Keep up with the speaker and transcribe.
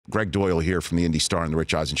Greg Doyel here from the Indy Star and the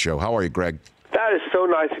Rich Eisen Show. How are you, Greg? That is so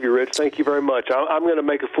nice of you, Rich. Thank you very much. I'm going to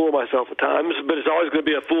make a fool of myself at times, but it's always going to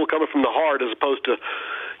be a fool coming from the heart as opposed to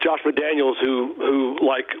Josh McDaniels, who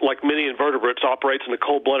like many invertebrates, operates in a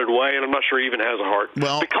cold-blooded way, and I'm not sure he even has a heart.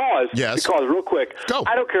 Well, because real quick, go.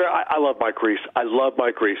 I don't care. I love Mike Reese. I love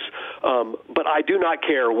Mike Reese. But I do not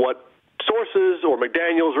care what sources or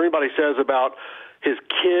McDaniels or anybody says about his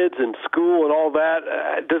kids and school and all that.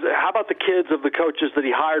 How about the kids of the coaches that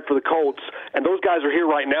he hired for the Colts? And those guys are here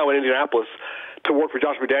right now in Indianapolis to work for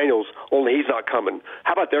Josh McDaniels, only he's not coming.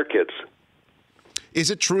 How about their kids? Is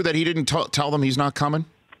it true that he didn't tell them he's not coming?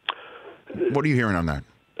 What are you hearing on that?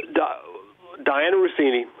 Diana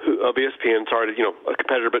Rossini, of ESPN, a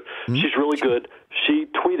competitor, but she's really good. She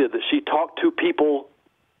tweeted that she talked to people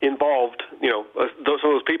involved, some of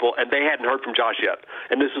those people, and they hadn't heard from Josh yet.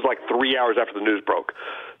 And this is like 3 hours after the news broke.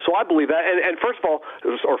 So I believe that. And first of all,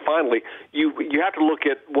 or finally, you have to look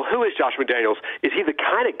at, well, who is Josh McDaniels? Is he the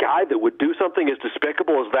kind of guy that would do something as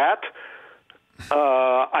despicable as that?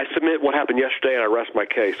 I submit what happened yesterday and I rest my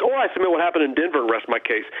case. Or I submit what happened in Denver and rest my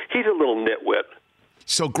case. He's a little nitwit.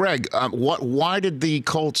 So, Greg, why did the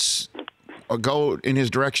Colts go in his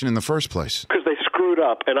direction in the first place? Because they screwed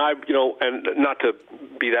up. And and not to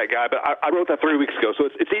be that guy, but I wrote that 3 weeks ago. So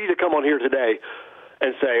it's easy to come on here today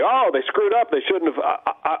and say, oh, they screwed up. They shouldn't have.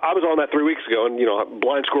 I was on that 3 weeks ago, and,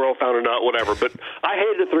 blind squirrel found a nut, whatever. But I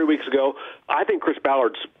hated it 3 weeks ago. I think Chris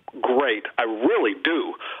Ballard's great. I really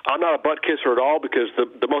do. I'm not a butt kisser at all because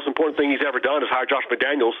the most important thing he's ever done is hire Josh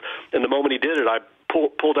McDaniels. And the moment he did it, I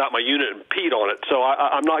pulled out my unit and peed on it. So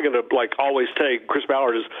I'm not going to, always say Chris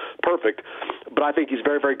Ballard is perfect. But I think he's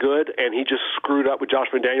very, very good, and he just screwed up with Josh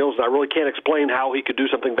McDaniels. And I really can't explain how he could do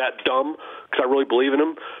something that dumb because I really believe in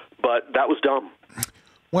him. But that was dumb.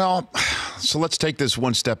 Well, so let's take this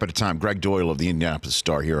one step at a time. Greg Doyel of the Indianapolis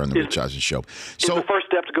Star here on the Rich Eisen Show. So the first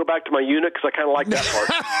step to go back to my unit because I kind of like that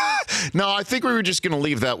part. No, I think we were just going to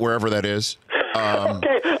leave that wherever that is.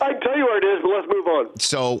 Okay, I can tell you where it is, but let's move on.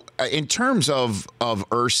 So in terms of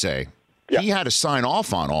Irsay, he had to sign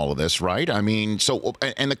off on all of this, right? I mean,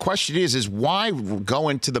 and the question is why go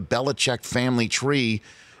into the Belichick family tree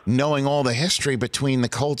knowing all the history between the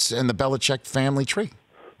Colts and the Belichick family tree?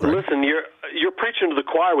 Greg? Listen, you're preaching to the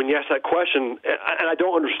choir when you ask that question, and I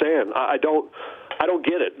don't understand. I don't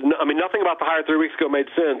get it. I mean, nothing about the hire 3 weeks ago made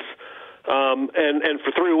sense. And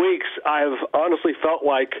for 3 weeks, I've honestly felt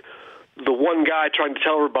like the one guy trying to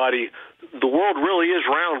tell everybody the world really is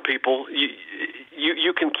round, people.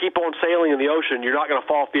 You can keep on sailing in the ocean. You're not going to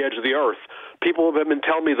fall off the edge of the earth. People have been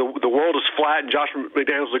telling me the world is flat and Josh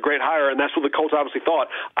McDaniels is a great hire, and that's what the Colts obviously thought.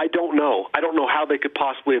 I don't know. I don't know how they could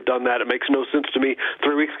possibly have done that. It makes no sense to me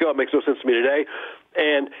 3 weeks ago. It makes no sense to me today.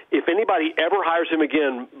 And if anybody ever hires him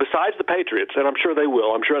again, besides the Patriots, and I'm sure they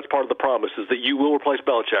will, I'm sure that's part of the promise, is that you will replace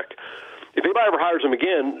Belichick. If anybody ever hires him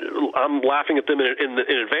again, I'm laughing at them in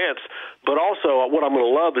advance. But also what I'm going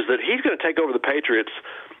to love is that he's going to take over the Patriots.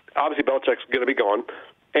 Obviously, Belichick's going to be gone.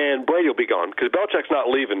 And Brady will be gone because Belichick's not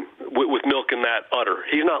leaving with milk in that udder.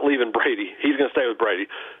 He's not leaving Brady. He's going to stay with Brady.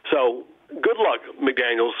 So good luck,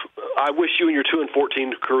 McDaniels. I wish you and your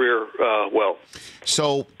 2-14 career well.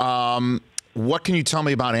 So what can you tell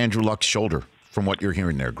me about Andrew Luck's shoulder from what you're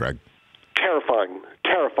hearing there, Greg? Terrifying.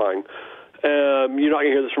 You're not going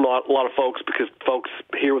to hear this from a lot of folks because folks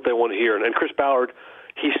hear what they want to hear. And Chris Ballard,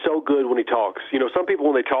 he's so good when he talks. Some people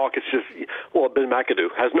when they talk, it's just, Ben McAdoo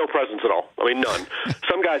has no presence at all. I mean, none.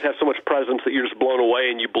 Some guys have so much presence that you're just blown away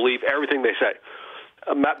and you believe everything they say.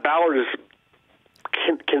 Matt Ballard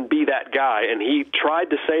can be that guy, and he tried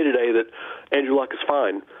to say today that Andrew Luck is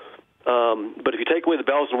fine. But if you take away the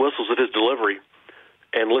bells and whistles of his delivery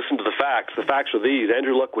and listen to the facts are these.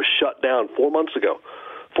 Andrew Luck was shut down 4 months ago.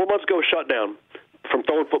 4 months ago, shut down from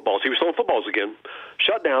throwing footballs. He was throwing footballs again,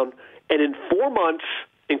 shut down, and in 4 months,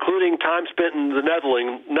 including time spent in the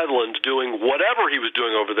Netherlands doing whatever he was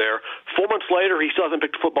doing over there, 4 months later, he still hasn't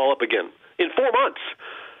picked the football up again. In 4 months.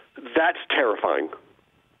 That's terrifying.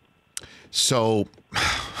 So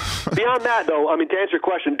beyond that, though, I mean, to answer your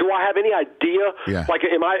question, do I have any idea? Yeah. Like,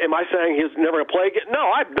 am I saying he's never going to play again?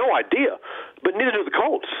 No, I have no idea. But neither do the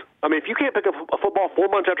Colts. I mean, if you can't pick up a football 4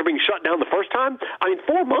 months after being shut down the first time,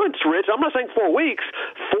 4 months, Rich. I'm not saying 4 weeks.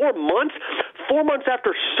 4 months. 4 months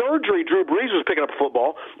after surgery, Drew Brees was picking up a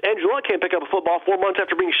football. Andrew Luck can't pick up a football 4 months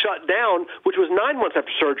after being shut down, which was 9 months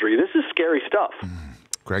after surgery. This is scary stuff.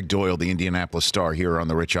 Greg Doyel, the Indianapolis Star, here on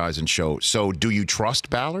the Rich Eisen Show. So do you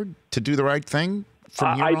trust Ballard to do the right thing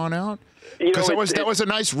from here on out? Because that was a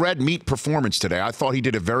nice red meat performance today. I thought he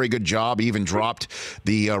did a very good job. He even dropped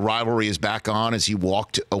the rivalry is back on as he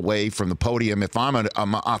walked away from the podium. If I'm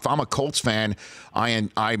a Colts fan,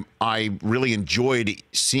 I really enjoyed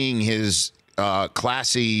seeing his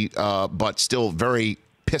classy but still very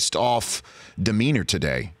pissed off demeanor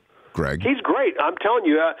today. Gregg, he's great. I'm telling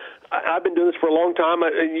you. I've been doing this for a long time.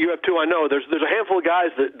 You have too, I know. There's a handful of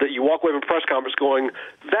guys that you walk away from a press conference going,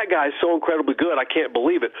 that guy's so incredibly good, I can't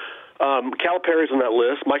believe it. Calipari's on that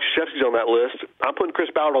list. Mike Krzyzewski's on that list. I'm putting Chris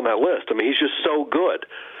Ballard on that list. I mean, he's just so good.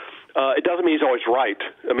 It doesn't mean he's always right.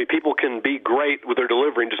 I mean, people can be great with their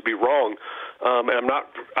delivery and just be wrong. And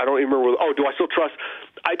I don't even remember, do I still trust?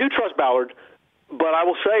 I do trust Ballard. But I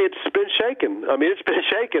will say it's been shaken. I mean, it's been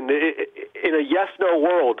shaken. In a yes-no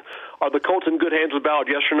world, are the Colts in good hands with Ballard,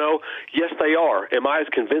 yes or no? Yes, they are. Am I as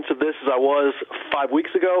convinced of this as I was 5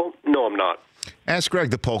 weeks ago? No, I'm not. Ask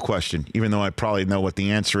Gregg the poll question, even though I probably know what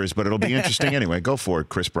the answer is, but it'll be interesting anyway. Go for it,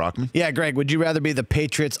 Chris Brockman. Yeah, Gregg, would you rather be the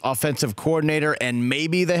Patriots offensive coordinator and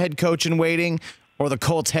maybe the head coach in waiting, or the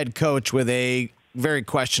Colts head coach with a very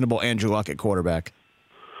questionable Andrew Luck at quarterback?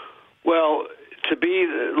 Well,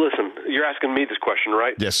 listen, you're asking me this question,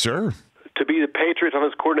 right? Yes, sir. To be the Patriots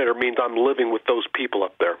offensive coordinator means I'm living with those people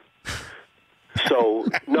up there. So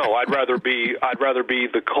no, I'd rather be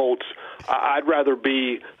the Colts. I'd rather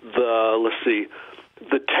be the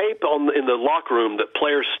tape in the locker room that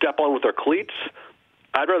players step on with their cleats.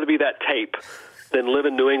 I'd rather be that tape than live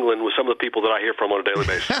in New England with some of the people that I hear from on a daily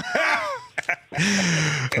basis.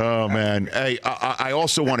 Oh, man. Hey, I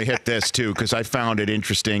also want to hit this, too, because I found it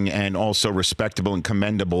interesting and also respectable and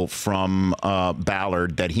commendable from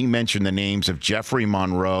Ballard that he mentioned the names of Jeffrey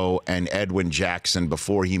Monroe and Edwin Jackson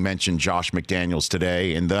before he mentioned Josh McDaniels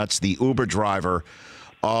today, and that's the Uber driver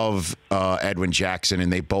of Edwin Jackson,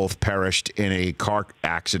 and they both perished in a car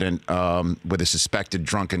accident with a suspected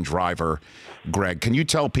drunken driver. Gregg, can you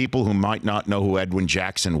tell people who might not know who Edwin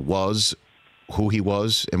Jackson was, who he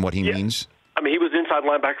was, and what he means? I mean, he was inside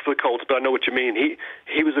linebacker for the Colts, but I know what you mean.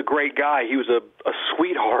 He was a great guy. He was a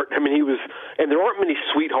sweetheart. I mean, and there aren't many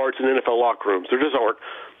sweethearts in NFL locker rooms. There just aren't.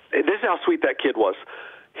 This is how sweet that kid was.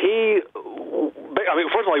 First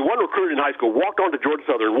of all, he wasn't recruited in high school, walked on to Georgia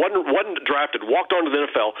Southern, wasn't drafted, walked on to the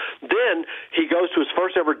NFL. Then he goes to his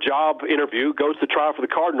first ever job interview, goes to trial for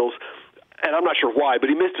the Cardinals, and I'm not sure why, but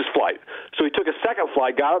he missed his flight. So he took a second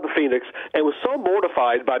flight, got out to Phoenix, and was so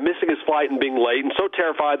mortified by missing his flight and being late, and so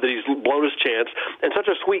terrified that he's blown his chance, and such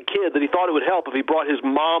a sweet kid that he thought it would help if he brought his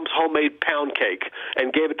mom's homemade pound cake and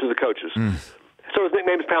gave it to the coaches. So his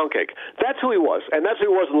nickname is Pound Cake. That's who he was, and that's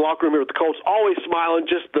who he was in the locker room here with the Colts, always smiling.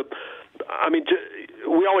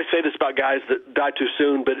 We always say this about guys that die too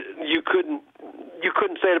soon, but you couldn't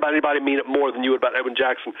say it about anybody mean it more than you would about Edwin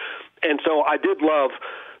Jackson. And so I did love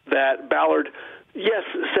that Ballard, yes,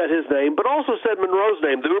 said his name, but also said Monroe's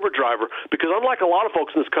name, the Uber driver, because unlike a lot of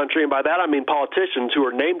folks in this country, and by that I mean politicians who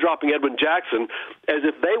are name-dropping Edwin Jackson as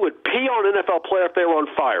if they would pee on an NFL player if they were on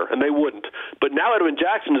fire, and they wouldn't. But now Edwin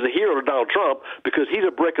Jackson is a hero to Donald Trump because he's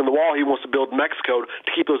a brick in the wall he wants to build in Mexico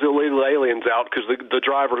to keep those illegal aliens out because the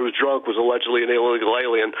driver who was drunk was allegedly an illegal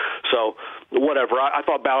alien. So whatever. I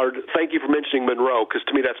thought, Ballard, thank you for mentioning Monroe, because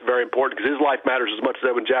to me that's very important because his life matters as much as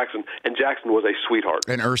Edwin Jackson, and Jackson was a sweetheart.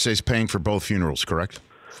 And Irsay's paying for both funerals, correct?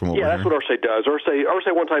 Yeah, that's what Irsay does.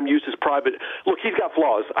 Irsay one time used his private. Look, he's got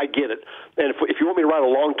flaws. I get it. And if you want me to write a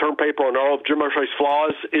long-term paper on all of Jim Irsay's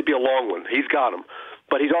flaws, it'd be a long one. He's got them.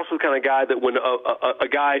 But he's also the kind of guy that when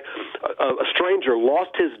a stranger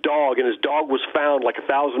lost his dog and his dog was found like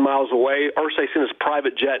 1,000 miles away, Irsay sent his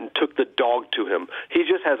private jet and took the dog to him. He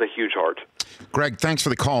just has a huge heart. Gregg, thanks for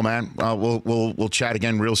the call, man. We'll chat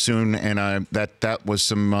again real soon, and that was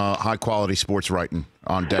some high quality sports writing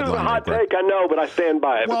on Deadline. It was a hot take, I know, but I stand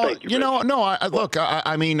by it. Well, thank you, look,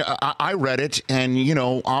 I read it, and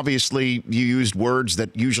obviously you used words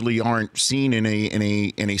that usually aren't seen in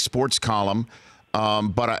a sports column.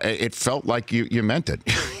 But it felt like you meant it,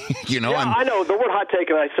 Yeah, I know. The word hot take,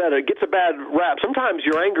 and I said it, gets a bad rap. Sometimes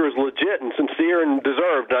your anger is legit and sincere and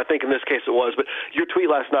deserved, and I think in this case it was. But your tweet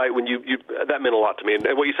last night, when that meant a lot to me. And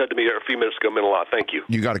what you said to me a few minutes ago meant a lot. Thank you.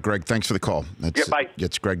 You got it, Gregg. Thanks for the call. Bye.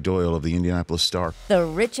 It's Gregg Doyel of the Indianapolis Star. The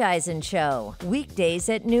Rich Eisen Show, weekdays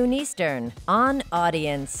at noon Eastern on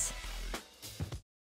Audience.